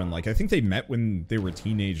girlfriend. Like, I think they met when they were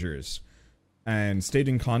teenagers. And stayed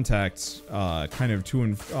in contact kind of to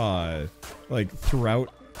and like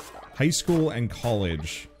throughout high school and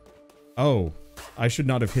college. Oh, I should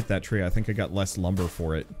not have hit that tree. I think I got less lumber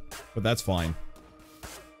for it. But that's fine.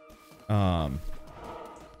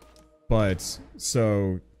 But,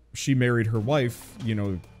 so, she married her wife, you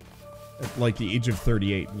know, at like the age of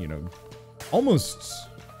 38, you know, almost,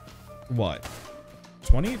 what,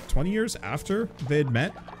 20 years after they had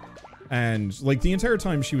met? And, like, the entire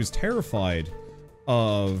time she was terrified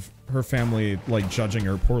of her family, like, judging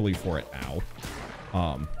her poorly for it.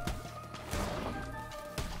 Ow.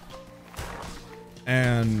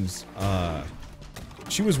 And,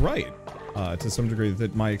 she was right, to some degree,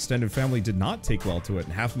 that my extended family did not take well to it,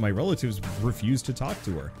 and half of my relatives refused to talk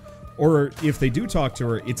to her. Or, if they do talk to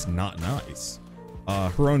her, it's not nice.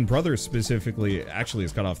 Her own brother, specifically, actually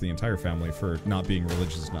has cut off the entire family for not being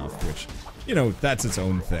religious enough, which, you know, that's its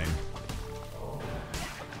own thing.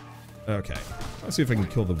 Okay. Let's see if I can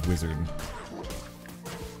kill the wizard.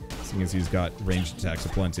 Seeing as he's got ranged attacks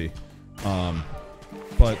aplenty.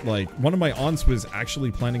 But, like, one of my aunts was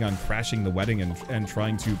actually planning on crashing the wedding and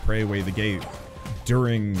trying to pray away the gate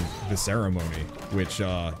during the ceremony. Which,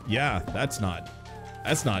 yeah, that's not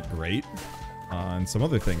great. And some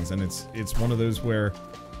other things. And it's one of those where,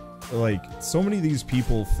 like, so many of these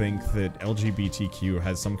people think that LGBTQ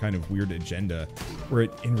has some kind of weird agenda, where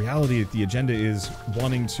in reality, the agenda is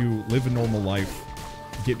wanting to live a normal life,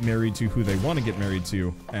 get married to who they want to get married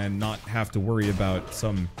to, and not have to worry about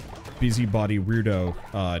some busybody weirdo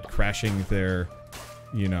crashing their,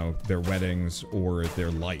 you know, their weddings or their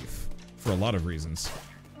life for a lot of reasons.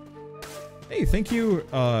 Hey, thank you,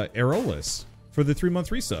 Aerolis, for the 3-month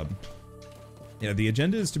resub. Yeah, the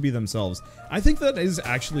agenda is to be themselves. I think that is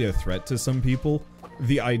actually a threat to some people.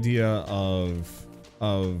 The idea of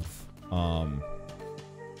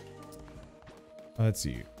let's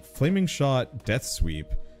see, Flaming Shot, Death Sweep,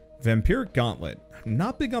 Vampiric Gauntlet. I'm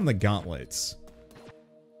not big on the gauntlets.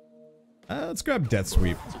 Let's grab Death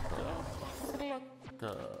Sweep.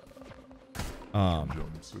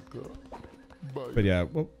 But yeah,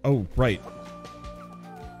 well, oh, right.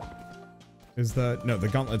 Is that... No, the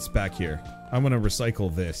gauntlet's back here. I'm gonna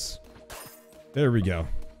recycle this. There we go.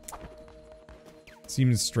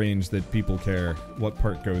 Seems strange that people care what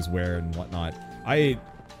part goes where and whatnot.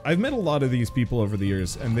 I've met a lot of these people over the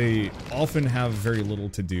years, and they often have very little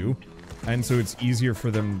to do. And so it's easier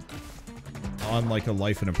for them, on like a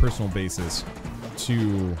life and a personal basis,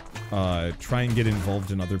 to try and get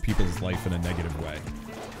involved in other people's life in a negative way.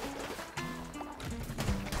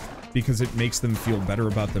 Because it makes them feel better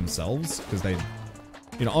about themselves, because they...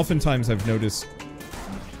 You know, oftentimes I've noticed...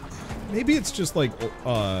 Maybe it's just like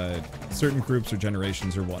certain groups or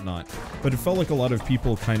generations or whatnot, but it felt like a lot of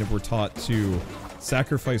people kind of were taught to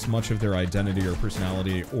sacrifice much of their identity or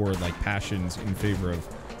personality or like passions in favor of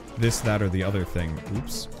this, that, or the other thing.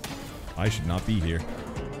 Oops. I should not be here.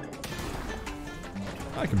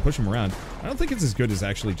 I can push them around. I don't think it's as good as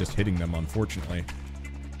actually just hitting them, unfortunately.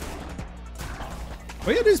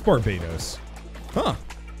 Oh yeah, it is Barbados. Huh.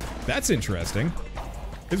 That's interesting.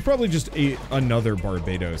 It's probably just another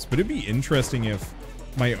Barbados, but it'd be interesting if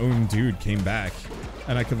my own dude came back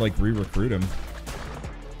and I could like re-recruit him.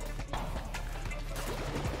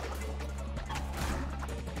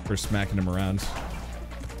 For smacking him around.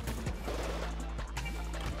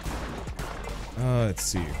 Let's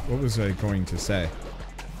see. What was I going to say?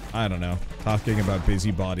 I don't know. Talking about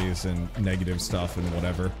busybodies and negative stuff and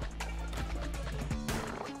whatever.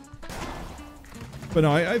 But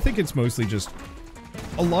no, I think it's mostly just...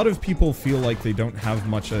 A lot of people feel like they don't have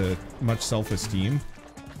much self-esteem.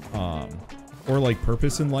 Or like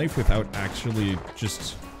purpose in life without actually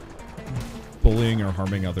just bullying or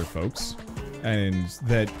harming other folks. And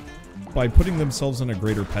that by putting themselves on a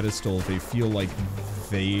greater pedestal, they feel like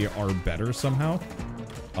they are better somehow.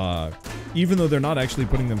 Even though they're not actually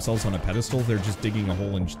putting themselves on a pedestal, they're just digging a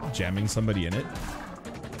hole and jamming somebody in it.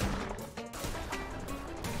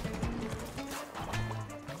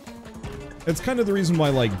 It's kind of the reason why,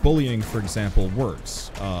 like, bullying, for example,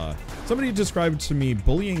 works. Somebody described to me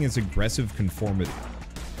bullying as aggressive conformity.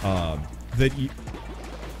 That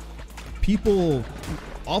people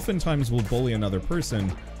oftentimes will bully another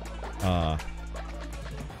person.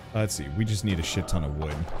 Let's see, we just need a shit ton of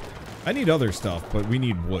wood. I need other stuff, but we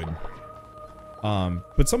need wood.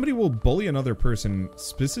 But somebody will bully another person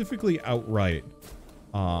specifically outright.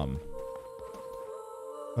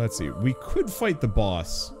 Let's see, we could fight the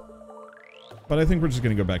boss. But I think we're just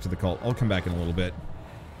gonna go back to the cult. I'll come back in a little bit.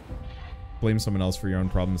 Blame someone else for your own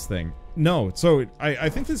problems thing. No, so I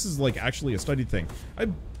think this is like actually a studied thing.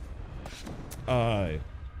 There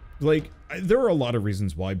are a lot of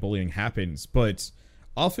reasons why bullying happens, but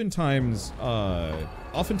oftentimes a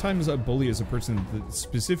bully is a person that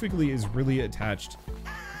specifically is really attached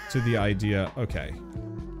to the idea. Okay,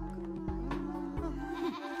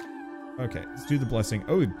 let's do the blessing.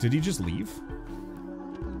 Oh, did he just leave?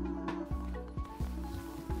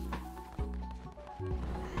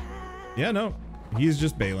 Yeah, no, he's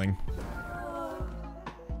just bailing.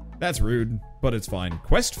 That's rude, but it's fine.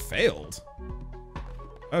 Quest failed.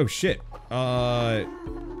 Oh, shit.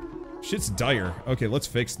 Shit's dire. Okay, let's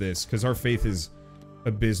fix this, because our faith is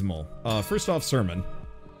abysmal. First off, sermon.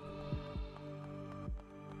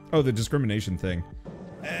 Oh, the discrimination thing.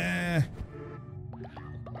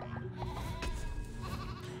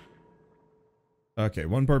 Okay,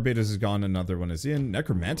 one Barbados is gone, another one is in.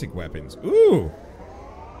 Necromantic weapons. Ooh!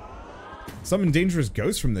 Summon dangerous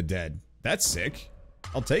ghosts from the dead. That's sick.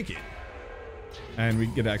 I'll take it. And we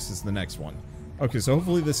can get access to the next one. Okay, so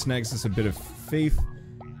hopefully this snags us a bit of faith.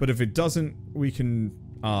 But if it doesn't, we can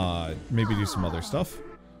maybe do some other stuff.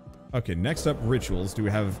 Okay, next up, rituals. Do we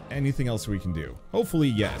have anything else we can do? Hopefully,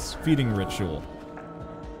 yes. Feeding ritual.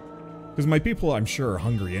 Because my people, I'm sure, are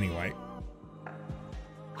hungry anyway.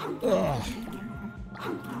 Ugh.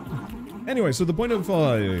 Anyway, so the point of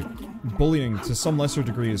bullying to some lesser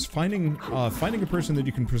degree is finding a person that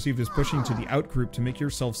you can perceive as pushing to the out group to make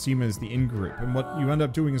yourself seem as the in group. And what you end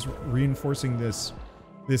up doing is reinforcing this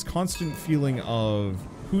constant feeling of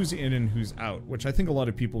who's in and who's out, which I think a lot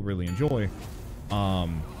of people really enjoy.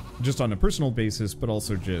 Just on a personal basis, but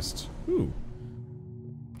also just, ooh.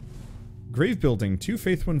 Grave building. 2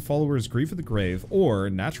 faithful followers grieve at the grave,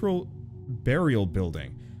 or natural burial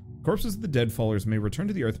building. Corpses of the dead followers may return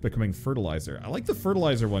to the earth, becoming fertilizer. I like the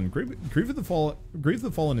fertilizer one. Grieve of the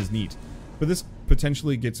Fallen is neat, but this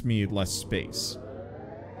potentially gets me less space.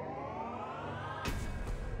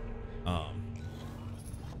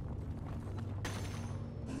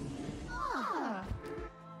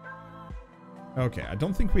 Okay, I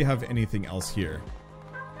don't think we have anything else here.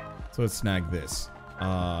 So let's snag this.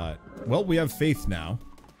 Well, we have faith now.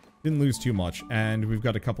 Didn't lose too much, and we've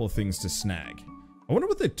got a couple of things to snag. I wonder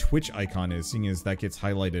what the Twitch icon is, seeing as that gets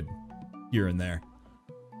highlighted here and there.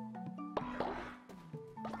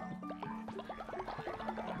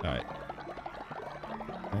 Alright.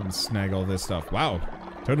 And snag all this stuff. Wow.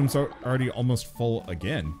 Totem's already almost full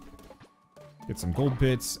again. Get some gold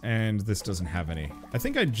bits, and this doesn't have any. I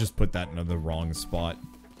think I just put that in the wrong spot.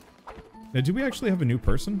 Now, do we actually have a new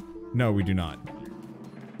person? No, we do not.